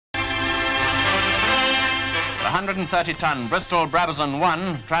The 130-ton Bristol Brabazon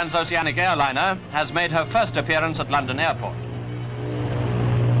 1 transoceanic airliner has made her first appearance at London Airport.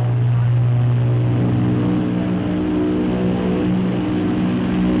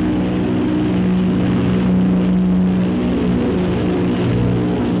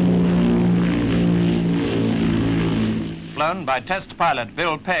 Flown by test pilot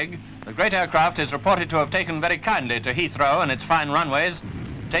Bill Pegg, the great aircraft is reported to have taken very kindly to Heathrow and its fine runways,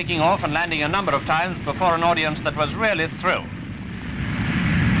 taking off and landing a number of times before an audience that was really thrilled.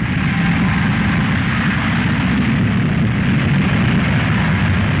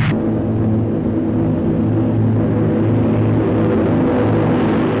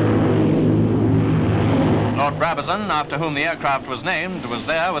 Lord Brabazon, after whom the aircraft was named, was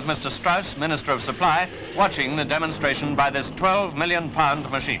there with Mr. Strauss, Minister of Supply, watching the demonstration by this £12 million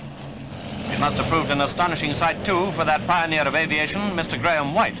machine. It must have proved an astonishing sight, too, for that pioneer of aviation, Mr.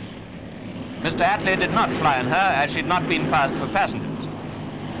 Graham White. Mr. Attlee did not fly in her, as she'd not been passed for passengers.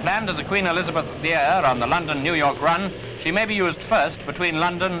 Planned as a Queen Elizabeth of the Air on the London-New York run, she may be used first between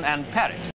London and Paris.